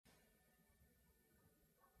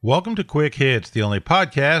Welcome to Quick Hits, the only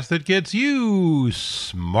podcast that gets you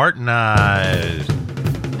smartenized.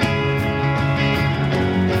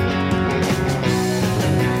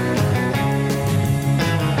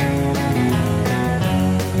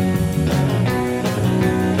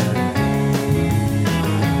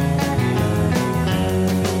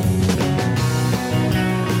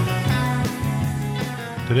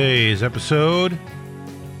 Today's episode,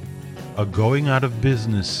 a going out of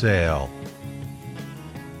business sale.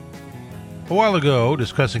 A while ago,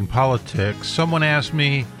 discussing politics, someone asked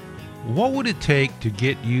me, what would it take to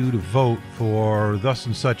get you to vote for thus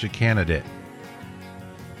and such a candidate?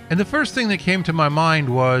 And the first thing that came to my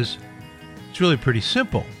mind was, it's really pretty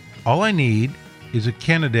simple. All I need is a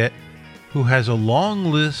candidate who has a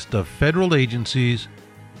long list of federal agencies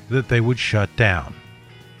that they would shut down.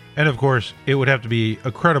 And of course, it would have to be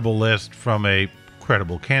a credible list from a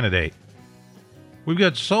credible candidate. We've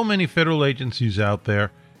got so many federal agencies out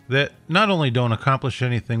there that not only don't accomplish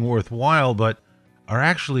anything worthwhile, but are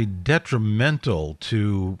actually detrimental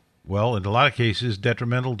to, well, in a lot of cases,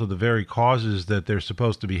 detrimental to the very causes that they're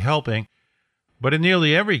supposed to be helping, but in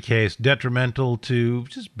nearly every case, detrimental to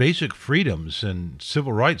just basic freedoms and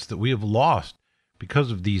civil rights that we have lost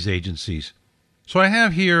because of these agencies. So I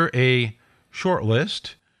have here a short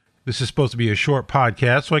list. This is supposed to be a short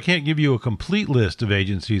podcast, so I can't give you a complete list of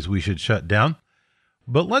agencies we should shut down.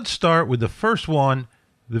 But let's start with the first one,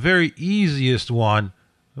 the very easiest one,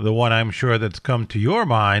 the one I'm sure that's come to your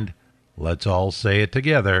mind. Let's all say it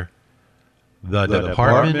together. The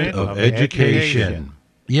Department of Education.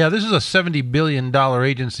 Yeah, this is a $70 billion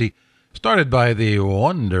agency started by the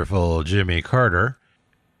wonderful Jimmy Carter.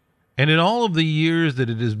 And in all of the years that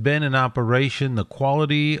it has been in operation, the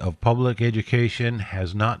quality of public education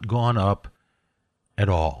has not gone up at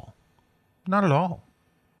all. Not at all.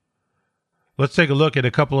 Let's take a look at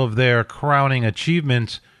a couple of their crowning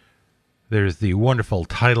achievements. There's the wonderful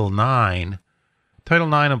Title IX.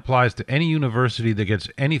 Title IX applies to any university that gets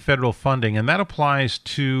any federal funding, and that applies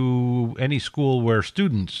to any school where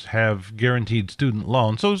students have guaranteed student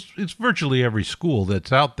loans. So it's virtually every school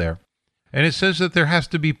that's out there. And it says that there has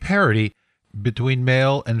to be parity between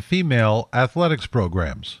male and female athletics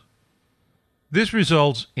programs. This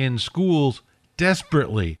results in schools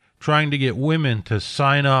desperately trying to get women to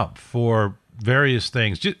sign up for various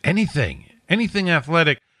things, just anything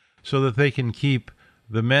athletic, so that they can keep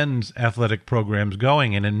the men's athletic programs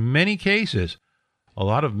going. And in many cases, a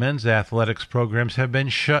lot of men's athletics programs have been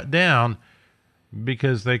shut down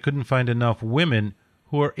because they couldn't find enough women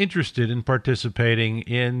who are interested in participating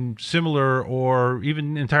in similar or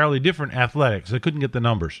even entirely different athletics. They couldn't get the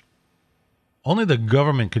numbers. Only the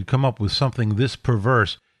government could come up with something this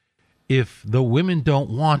perverse. If the women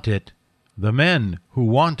don't want it, the men who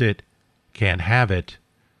want it can't have it,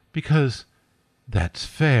 because that's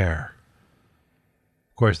fair.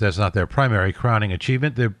 Of course, that's not their primary crowning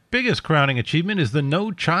achievement. Their biggest crowning achievement is the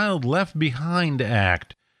No Child Left Behind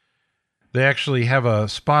Act. They actually have a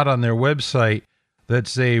spot on their website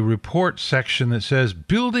that's a report section that says,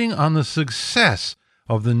 building on the success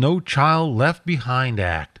of the No Child Left Behind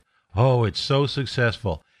Act. Oh, it's so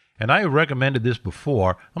successful. And I have recommended this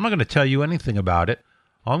before. I'm not going to tell you anything about it.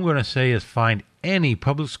 All I'm going to say is find any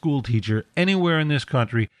public school teacher anywhere in this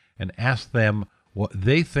country and ask them what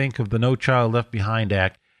they think of the No Child Left Behind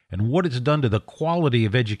Act and what it's done to the quality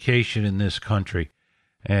of education in this country.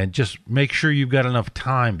 And just make sure you've got enough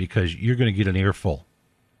time, because you're going to get an earful.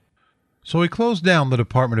 So we closed down the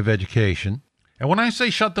Department of Education. And when I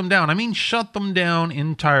say shut them down, I mean shut them down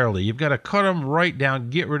entirely. You've got to cut them right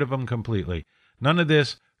down, get rid of them completely. None of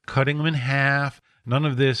this cutting them in half, none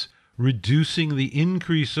of this reducing the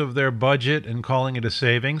increase of their budget and calling it a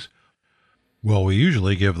savings. Well, we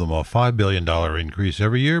usually give them a $5 billion increase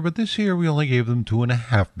every year, but this year we only gave them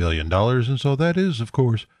 $2.5 billion, and so that is, of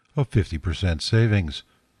course, a 50% savings.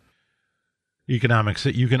 Economics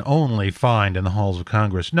that you can only find in the halls of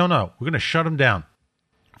Congress. No, we're going to shut them down.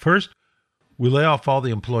 First, we lay off all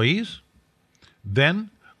the employees. Then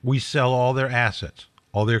we sell all their assets,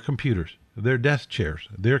 all their computers, their desk chairs,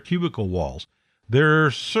 their cubicle walls, their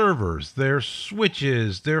servers, their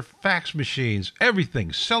switches, their fax machines,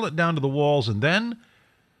 everything. Sell it down to the walls, and then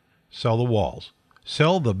sell the walls.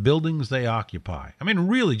 Sell the buildings they occupy. I mean,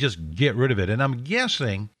 really just get rid of it. And I'm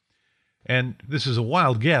guessing, and this is a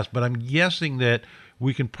wild guess, but I'm guessing that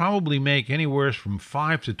we can probably make anywhere from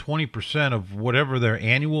 5 to 20% of whatever their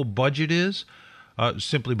annual budget is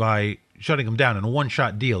simply by shutting them down in a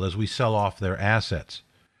one-shot deal as we sell off their assets.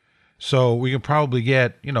 So we can probably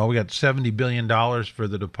get, we got $70 billion for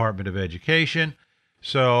the Department of Education.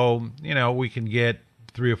 So, we can get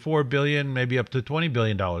 $3 or $4 billion, maybe up to $20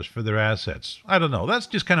 billion for their assets. I don't know. That's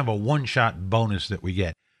just kind of a one-shot bonus that we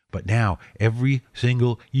get. But now, every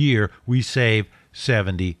single year, we save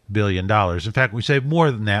 $70 billion. In fact, we save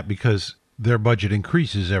more than that because their budget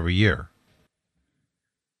increases every year.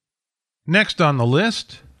 Next on the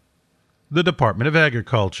list, the Department of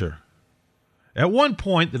Agriculture. At one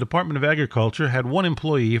point, the Department of Agriculture had one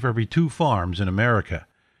employee for every 2 farms in America.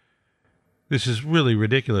 This is really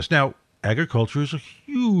ridiculous. Now, agriculture is a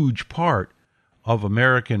huge part of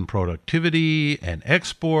American productivity and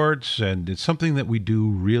exports, and it's something that we do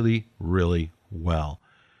really, really well.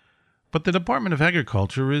 But the Department of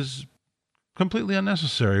Agriculture is completely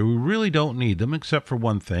unnecessary. We really don't need them except for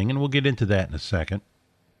one thing, and we'll get into that in a second.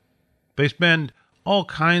 They spend all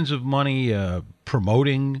kinds of money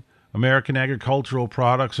promoting American agricultural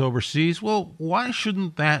products overseas. Well, why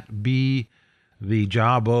shouldn't that be the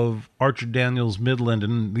job of Archer Daniels Midland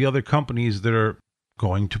and the other companies that are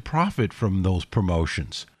going to profit from those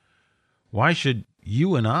promotions? Why should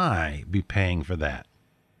you and I be paying for that?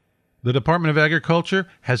 The Department of Agriculture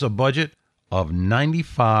has a budget of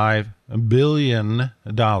 $95 billion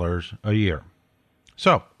a year.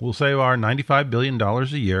 So we'll save our $95 billion a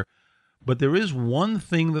year. But there is one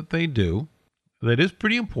thing that they do that is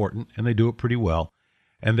pretty important, and they do it pretty well,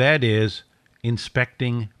 and that is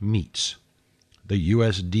inspecting meats. The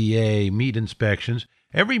USDA meat inspections.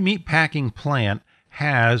 Every meat packing plant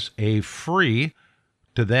has a free,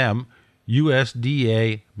 to them,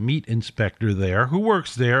 USDA meat inspector there who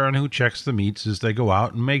works there and who checks the meats as they go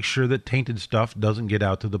out and makes sure that tainted stuff doesn't get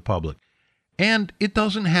out to the public. And it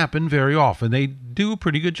doesn't happen very often. They do a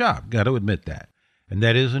pretty good job, got to admit that. And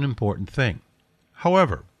that is an important thing.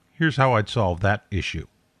 However, here's how I'd solve that issue.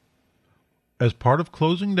 As part of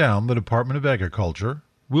closing down the Department of Agriculture,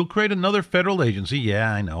 we'll create another federal agency.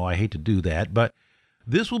 Yeah, I know, I hate to do that, but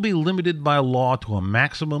this will be limited by law to a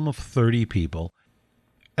maximum of 30 people,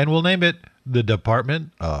 and we'll name it the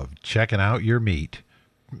Department of Checking Out Your Meat,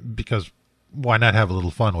 because why not have a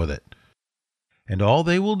little fun with it? And all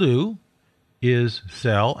they will do is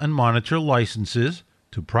sell and monitor licenses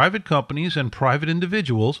to private companies and private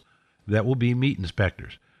individuals that will be meat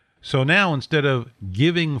inspectors. So now, instead of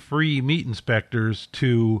giving free meat inspectors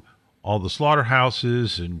to all the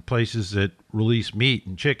slaughterhouses and places that release meat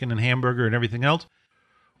and chicken and hamburger and everything else,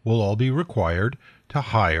 we'll all be required to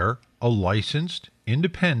hire a licensed,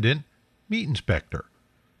 independent meat inspector.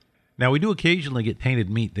 Now, we do occasionally get tainted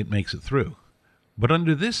meat that makes it through. But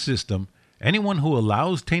under this system, anyone who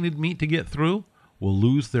allows tainted meat to get through will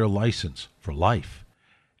lose their license for life.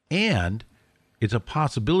 And it's a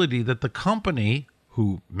possibility that the company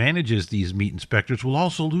who manages these meat inspectors will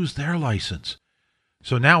also lose their license.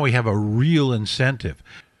 So now we have a real incentive.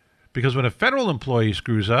 Because when a federal employee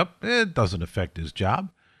screws up, it doesn't affect his job.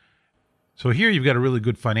 So here you've got a really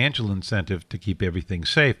good financial incentive to keep everything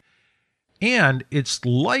safe. And it's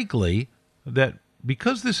likely that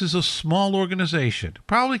because this is a small organization,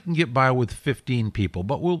 probably can get by with 15 people,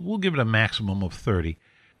 but we'll give it a maximum of 30.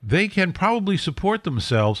 They can probably support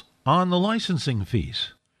themselves on the licensing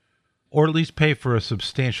fees, or at least pay for a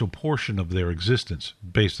substantial portion of their existence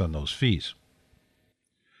based on those fees.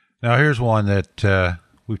 Now here's one that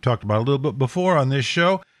we've talked about a little bit before on this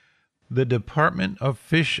show, the Department of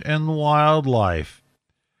Fish and Wildlife.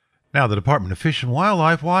 Now the Department of Fish and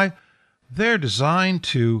Wildlife, why? They're designed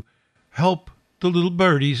to help the little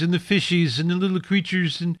birdies and the fishies and the little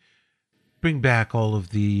creatures and bring back all of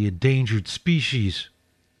the endangered species.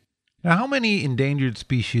 Now, how many endangered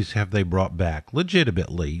species have they brought back,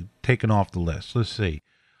 legitimately, taken off the list? Let's see.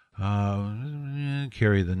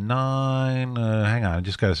 Carry the 9. Hang on, I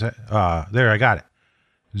just got to say. There, I got it.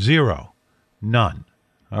 0. None.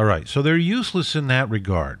 All right, so they're useless in that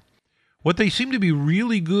regard. What they seem to be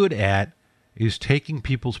really good at is taking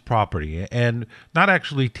people's property, and not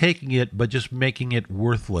actually taking it, but just making it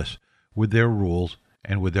worthless with their rules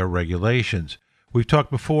and with their regulations. We've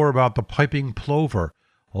talked before about the piping plover,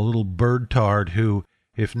 a little bird tard who,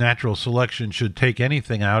 if natural selection should take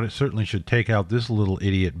anything out, it certainly should take out this little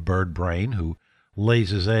idiot bird brain who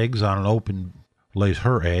lays her eggs on an open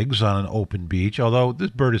beach. Although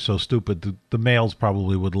this bird is so stupid, the males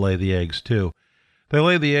probably would lay the eggs too. They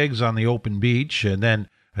lay the eggs on the open beach, and then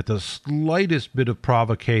at the slightest bit of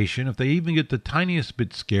provocation, if they even get the tiniest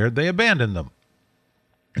bit scared, they abandon them.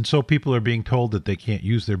 And so people are being told that they can't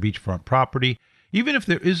use their beachfront property, even if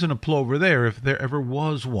there isn't a plover there, if there ever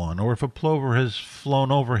was one, or if a plover has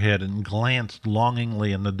flown overhead and glanced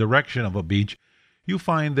longingly in the direction of a beach, you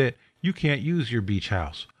find that you can't use your beach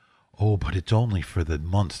house. Oh, but it's only for the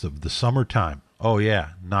months of the summertime. Oh,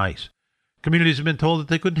 yeah, nice. Communities have been told that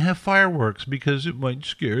they couldn't have fireworks because it might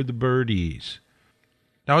scare the birdies.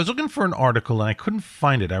 Now, I was looking for an article and I couldn't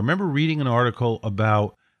find it. I remember reading an article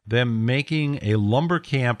about them making a lumber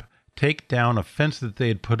camp take down a fence that they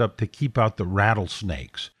had put up to keep out the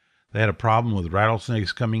rattlesnakes. They had a problem with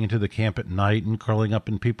rattlesnakes coming into the camp at night and curling up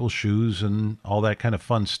in people's shoes and all that kind of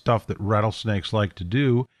fun stuff that rattlesnakes like to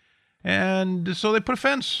do. And so they put a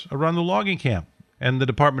fence around the logging camp. And the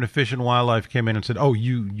Department of Fish and Wildlife came in and said, oh,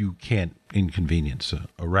 you can't inconvenience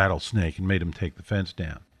a rattlesnake, and made them take the fence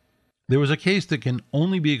down. There was a case that can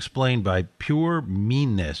only be explained by pure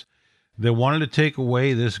meanness. They wanted to take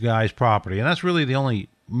away this guy's property, and that's really the only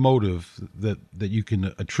motive that you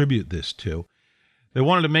can attribute this to. They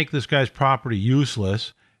wanted to make this guy's property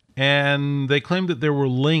useless, and they claimed that there were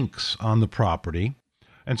lynx on the property.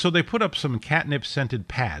 And so they put up some catnip-scented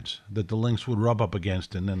pads that the lynx would rub up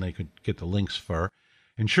against, and then they could get the lynx fur.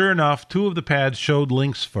 And sure enough, 2 of the pads showed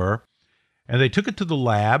lynx fur, and they took it to the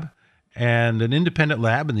lab, and an independent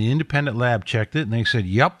lab, and the independent lab checked it, and they said,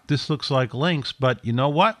 yep, this looks like lynx, but you know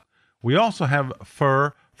what? We also have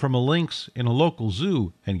fur from a lynx in a local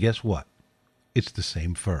zoo, and guess what? It's the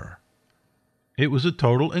same fur. It was a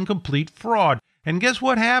total and complete fraud. And guess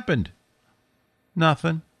what happened?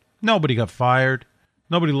 Nothing. Nobody got fired.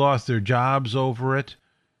 Nobody lost their jobs over it.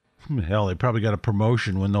 Hell, they probably got a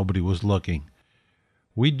promotion when nobody was looking.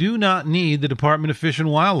 We do not need the Department of Fish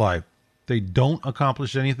and Wildlife. They don't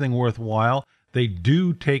accomplish anything worthwhile. They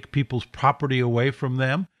do take people's property away from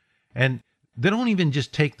them. And they don't even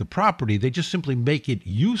just take the property. They just simply make it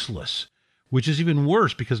useless, which is even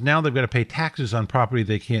worse because now they've got to pay taxes on property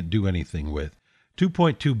they can't do anything with.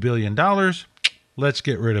 $2.2 billion. Let's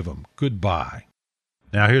get rid of them. Goodbye.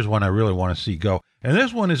 Now, here's one I really want to see go. And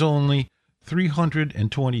this one is only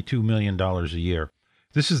 $322 million a year.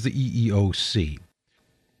 This is the EEOC.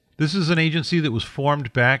 This is an agency that was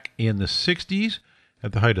formed back in the 60s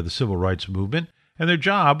at the height of the civil rights movement, and their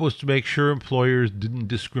job was to make sure employers didn't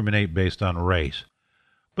discriminate based on race.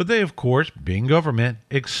 But they, of course, being government,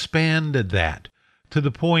 expanded that to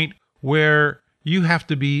the point where you have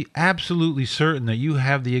to be absolutely certain that you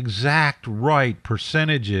have the exact right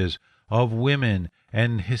percentages of women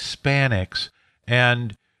and Hispanics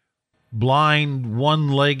and blind,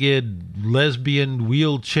 one-legged, lesbian,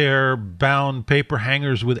 wheelchair-bound paper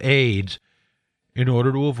hangers with AIDS in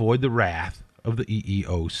order to avoid the wrath of the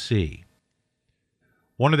EEOC.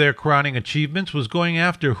 One of their crowning achievements was going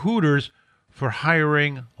after Hooters for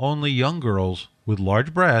hiring only young girls with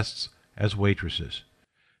large breasts as waitresses.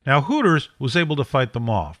 Now, Hooters was able to fight them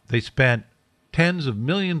off. They spent tens of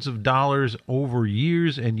millions of dollars over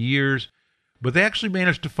years and years, but they actually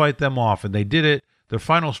managed to fight them off, and they did it. Their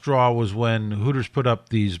final straw was when Hooters put up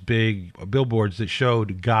these big billboards that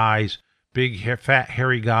showed guys, big, fat,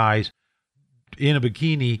 hairy guys in a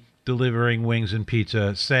bikini delivering wings and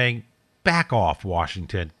pizza saying, "Back off,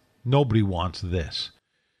 Washington. Nobody wants this."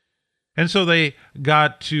 And so they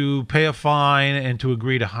got to pay a fine and to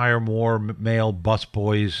agree to hire more male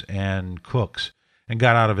busboys and cooks and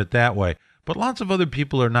got out of it that way. But lots of other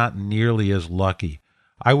people are not nearly as lucky.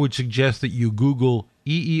 I would suggest that you Google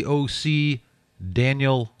EEOC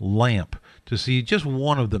Daniel Lamp to see just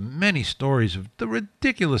one of the many stories of the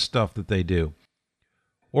ridiculous stuff that they do.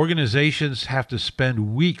 Organizations have to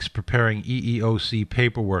spend weeks preparing EEOC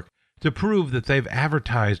paperwork to prove that they've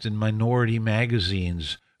advertised in minority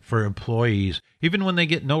magazines for employees, even when they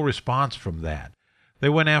get no response from that. They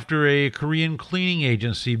went after a Korean cleaning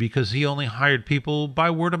agency because he only hired people by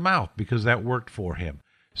word of mouth because that worked for him,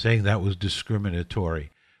 saying that was discriminatory.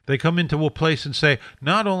 They come into a place and say,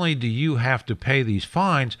 not only do you have to pay these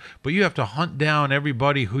fines, but you have to hunt down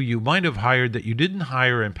everybody who you might have hired that you didn't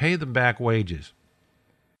hire and pay them back wages.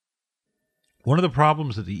 One of the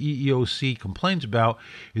problems that the EEOC complains about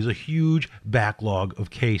is a huge backlog of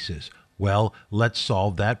cases. Well, let's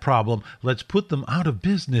solve that problem. Let's put them out of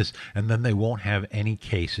business, and then they won't have any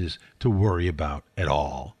cases to worry about at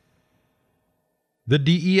all. The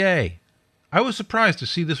DEA. I was surprised to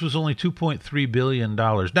see this was only $2.3 billion.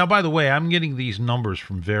 Now, by the way, I'm getting these numbers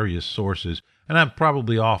from various sources, and I'm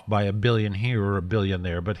probably off by $1 billion here or $1 billion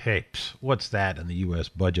there, but hey, what's that in the U.S.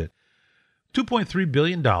 budget? $2.3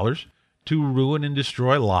 billion to ruin and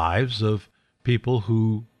destroy lives of people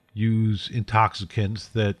who use intoxicants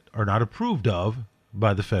that are not approved of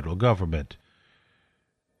by the federal government.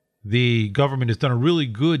 The government has done a really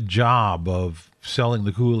good job of selling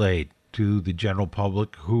the Kool-Aid to the general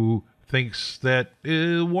public who thinks that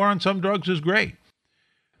war on some drugs is great.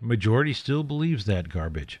 The majority still believes that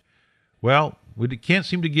garbage. Well, we can't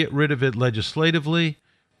seem to get rid of it legislatively.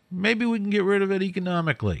 Maybe we can get rid of it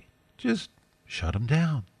economically. Just shut them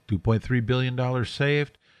down. $2.3 billion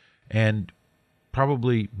saved, and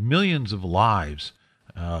probably millions of lives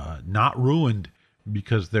not ruined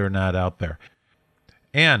because they're not out there.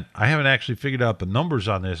 And I haven't actually figured out the numbers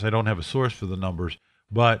on this. I don't have a source for the numbers.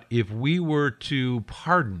 But if we were to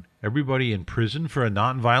pardon everybody in prison for a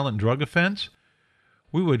nonviolent drug offense,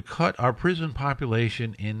 we would cut our prison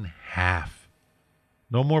population in half.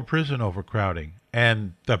 No more prison overcrowding.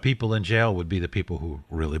 And the people in jail would be the people who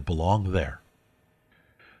really belong there.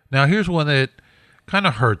 Now, here's one that kind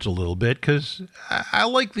of hurts a little bit because I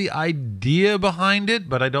like the idea behind it,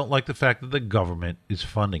 but I don't like the fact that the government is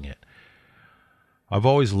funding it. I've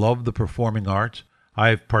always loved the performing arts.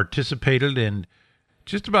 I've participated in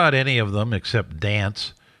just about any of them except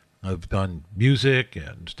dance. I've done music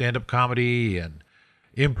and stand-up comedy and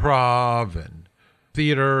improv and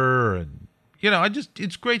theater and,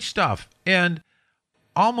 it's great stuff. And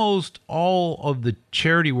almost all of the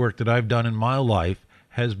charity work that I've done in my life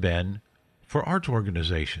has been for arts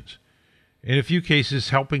organizations. In a few cases,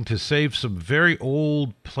 helping to save some very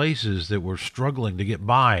old places that were struggling to get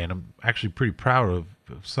by. And I'm actually pretty proud of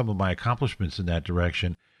some of my accomplishments in that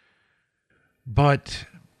direction. But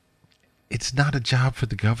it's not a job for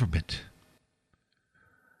the government.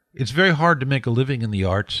 It's very hard to make a living in the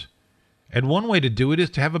arts. And one way to do it is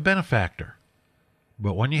to have a benefactor.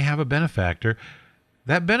 But when you have a benefactor,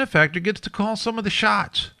 that benefactor gets to call some of the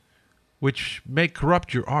shots, which may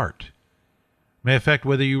corrupt your art. May affect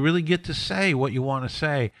whether you really get to say what you want to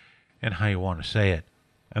say and how you want to say it.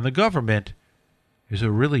 And the government is a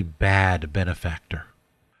really bad benefactor.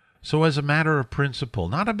 So as a matter of principle,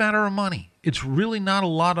 not a matter of money, it's really not a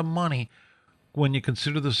lot of money when you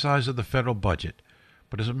consider the size of the federal budget.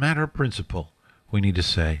 But as a matter of principle, we need to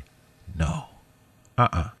say no.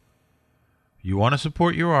 You want to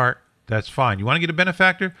support your art, that's fine. You want to get a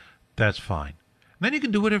benefactor, that's fine. And then you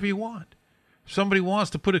can do whatever you want. If somebody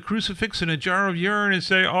wants to put a crucifix in a jar of urine and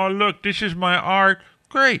say, oh, look, this is my art,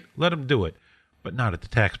 great, let them do it. But not at the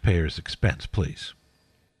taxpayer's expense, please.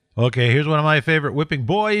 Okay, here's one of my favorite whipping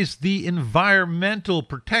boys, the Environmental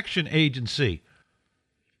Protection Agency,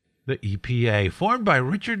 the EPA, formed by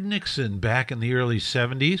Richard Nixon back in the early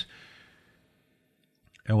 70s.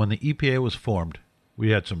 And when the EPA was formed,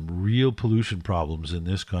 we had some real pollution problems in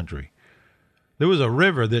this country. There was a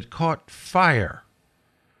river that caught fire.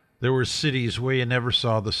 There were cities where you never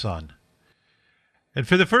saw the sun. And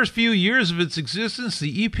for the first few years of its existence,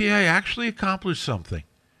 the EPA actually accomplished something.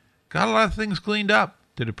 Got a lot of things cleaned up.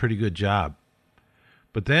 Did a pretty good job.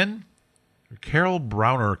 But then Carol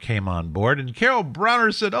Browner came on board, and Carol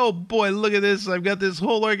Browner said, oh boy, look at this. I've got this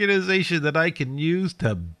whole organization that I can use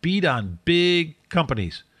to beat on big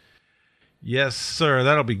companies. Yes, sir,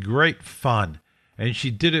 that'll be great fun. And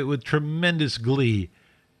she did it with tremendous glee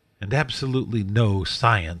and absolutely no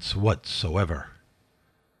science whatsoever.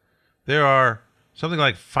 There are something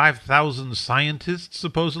like 5,000 scientists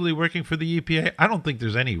supposedly working for the EPA. I don't think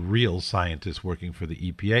there's any real scientists working for the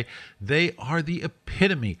EPA. They are the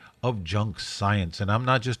epitome of junk science. And I'm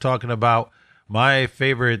not just talking about my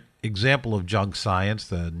favorite example of junk science,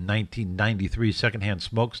 the 1993 secondhand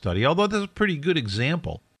smoke study, although that's a pretty good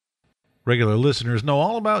example. Regular listeners know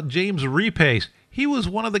all about James Repace. He was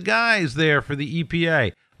one of the guys there for the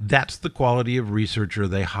EPA. That's the quality of researcher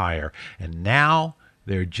they hire. And now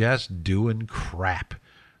they're just doing crap.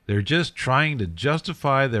 They're just trying to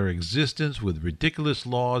justify their existence with ridiculous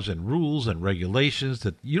laws and rules and regulations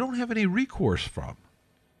that you don't have any recourse from.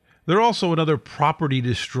 They're also another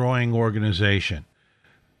property-destroying organization.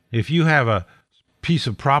 If you have a piece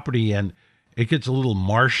of property and it gets a little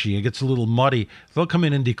marshy, it gets a little muddy, they'll come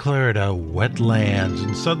in and declare it a wetlands,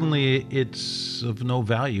 and suddenly it's of no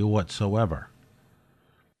value whatsoever.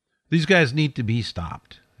 These guys need to be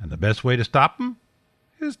stopped. And the best way to stop them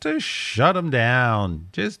is to shut them down.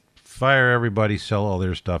 Just fire everybody, sell all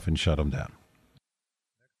their stuff, and shut them down.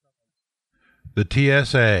 The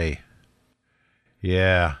TSA.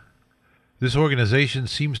 Yeah. This organization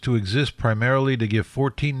seems to exist primarily to give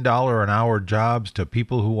 $14 an hour jobs to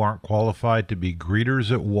people who aren't qualified to be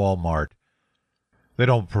greeters at Walmart. They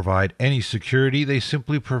don't provide any security. They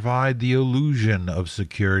simply provide the illusion of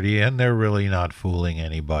security, and they're really not fooling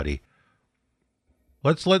anybody.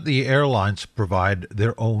 Let's let the airlines provide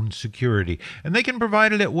their own security, and they can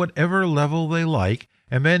provide it at whatever level they like,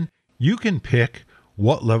 and then you can pick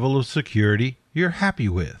what level of security you're happy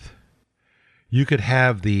with. You could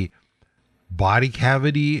have the body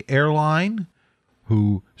cavity airline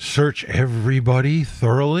who search everybody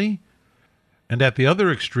thoroughly. And at the other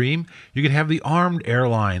extreme, you could have the armed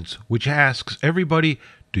airlines, which asks everybody,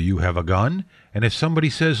 do you have a gun? And if somebody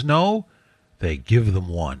says no, they give them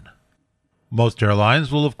one. Most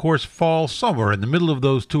airlines will, of course, fall somewhere in the middle of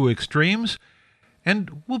those two extremes,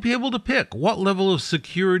 and we'll be able to pick what level of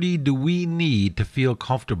security do we need to feel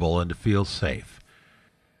comfortable and to feel safe.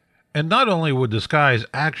 And not only would the skies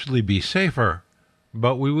actually be safer,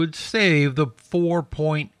 but we would save the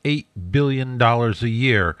 $4.8 billion a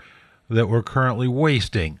year that we're currently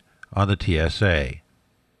wasting on the TSA.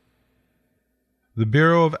 The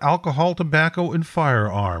Bureau of Alcohol, Tobacco, and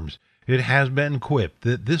Firearms. It has been quipped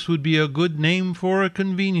that this would be a good name for a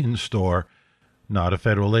convenience store, not a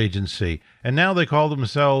federal agency. And now they call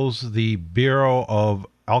themselves the Bureau of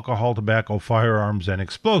Alcohol, Tobacco, Firearms, and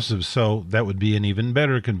Explosives, so that would be an even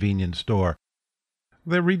better convenience store.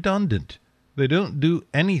 They're redundant. They don't do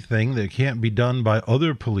anything that can't be done by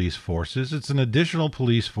other police forces. It's an additional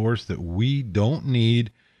police force that we don't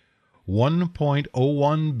need.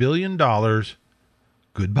 $1.01 billion.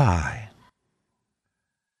 Goodbye.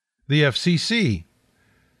 The FCC.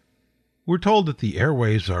 We're told that the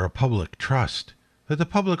airwaves are a public trust, that the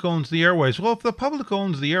public owns the airwaves. Well, if the public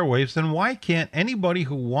owns the airwaves, then why can't anybody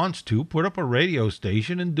who wants to put up a radio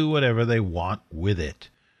station and do whatever they want with it?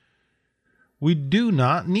 We do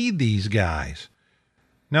not need these guys.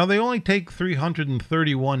 Now, they only take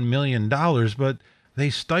 $331 million, but they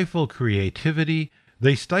stifle creativity,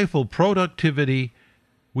 they stifle productivity.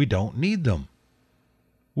 We don't need them.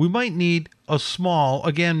 We might need a small,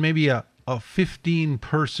 again, maybe a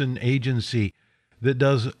 15-person agency that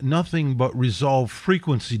does nothing but resolve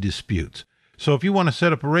frequency disputes. So if you want to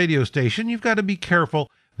set up a radio station, you've got to be careful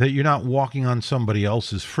that you're not walking on somebody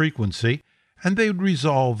else's frequency, and they would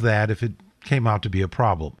resolve that if it came out to be a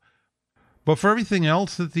problem. But for everything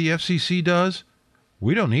else that the FCC does,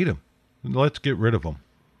 we don't need them. Let's get rid of them.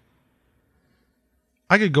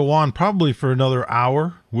 I could go on probably for another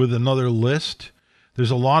hour with another list.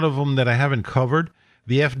 There's a lot of them that I haven't covered.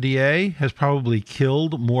 The FDA has probably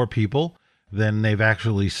killed more people than they've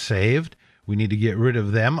actually saved. We need to get rid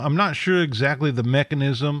of them. I'm not sure exactly the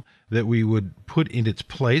mechanism that we would put in its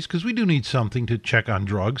place, because we do need something to check on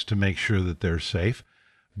drugs to make sure that they're safe.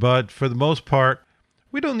 But for the most part,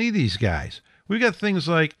 we don't need these guys. We've got things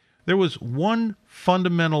like, there was one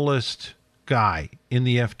fundamentalist guy in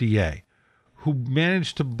the FDA who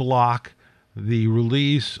managed to block the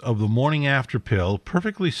release of the morning after pill,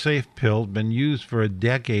 perfectly safe pill, been used for a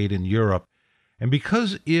decade in Europe. And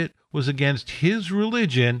because it was against his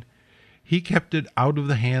religion, he kept it out of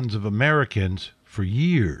the hands of Americans for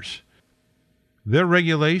years. Their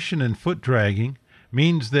regulation and foot dragging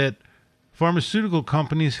means that pharmaceutical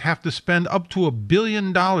companies have to spend up to $1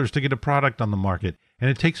 billion to get a product on the market, and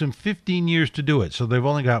it takes them 15 years to do it. So they've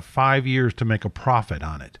only got 5 years to make a profit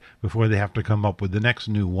on it before they have to come up with the next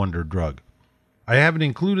new wonder drug. I haven't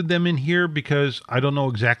included them in here because I don't know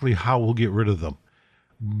exactly how we'll get rid of them,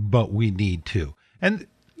 but we need to. And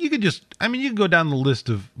you could you can go down the list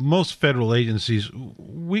of most federal agencies.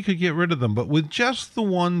 We could get rid of them, but with just the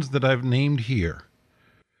ones that I've named here,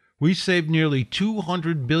 we save nearly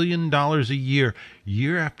 $200 billion a year,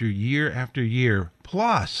 year after year after year.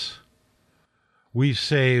 Plus, we've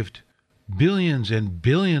saved billions and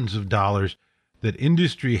billions of dollars that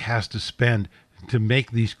industry has to spend to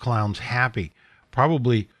make these clowns happy.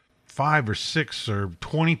 Probably 5 or 6 or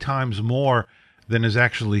 20 times more than is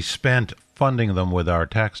actually spent funding them with our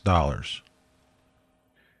tax dollars.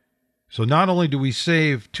 So not only do we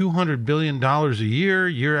save $200 billion a year,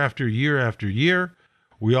 year after year after year,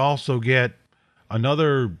 we also get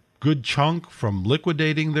another good chunk from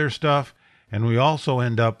liquidating their stuff, and we also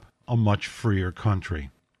end up a much freer country.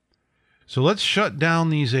 So let's shut down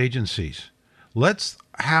these agencies. Let's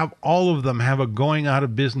have all of them have a going out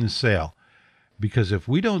of business sale. Because if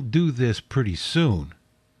we don't do this pretty soon,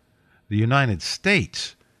 the United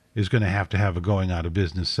States is going to have a going out of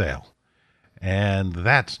business sale. And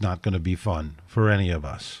that's not going to be fun for any of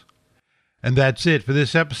us. And that's it for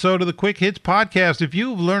this episode of the Quick Hits Podcast. If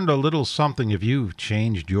you've learned a little something, if you've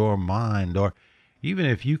changed your mind, or even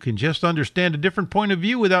if you can just understand a different point of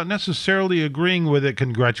view without necessarily agreeing with it,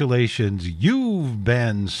 congratulations, you've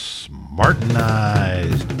been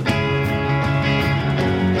smartenized.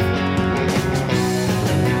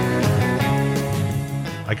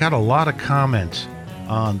 I got a lot of comments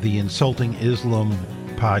on the Insulting Islam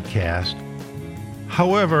podcast.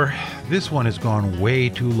 However, this one has gone way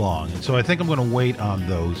too long, and so I think I'm going to wait on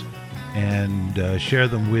those and share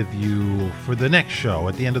them with you for the next show,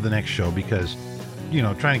 at the end of the next show, because,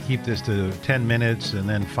 trying to keep this to 10 minutes and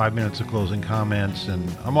then 5 minutes of closing comments, and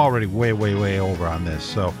I'm already way over on this.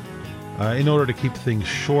 So in order to keep things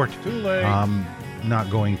short, I'm not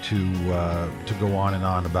going to go on and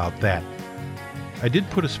on about that. I did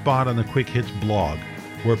put a spot on the Quick Hits blog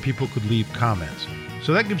where people could leave comments.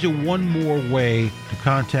 So that gives you one more way to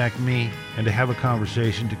contact me and to have a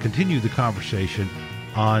conversation, to continue the conversation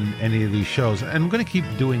on any of these shows. And I'm going to keep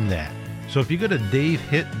doing that. So if you go to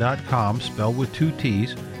davehit.com, spelled with 2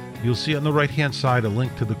 T's, you'll see on the right-hand side a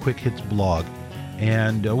link to the Quick Hits blog.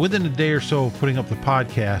 And within a day or so of putting up the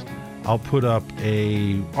podcast, I'll put up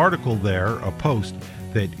a article there, a post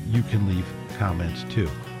that you can leave comments to.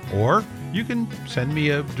 Or you can send me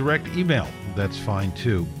a direct email. That's fine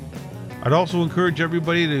too. I'd also encourage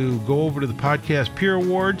everybody to go over to the Podcast Peer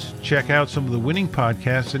Awards, check out some of the winning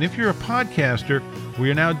podcasts. And if you're a podcaster,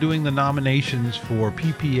 we are now doing the nominations for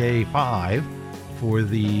PPA 5 for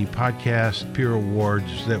the Podcast Peer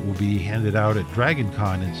Awards that will be handed out at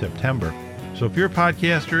DragonCon in September. So if you're a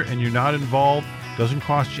podcaster and you're not involved, doesn't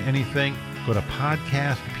cost you anything, go to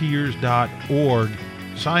podcastpeers.org,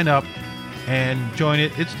 sign up, and join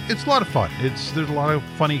it. It's a lot of fun. There's a lot of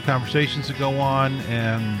funny conversations that go on,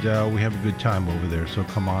 and we have a good time over there. So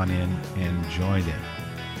come on in and join in.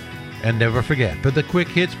 And never forget, but the Quick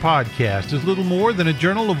Hits podcast is little more than a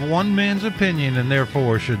journal of one man's opinion, and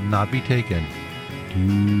therefore should not be taken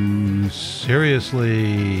too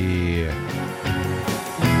seriously.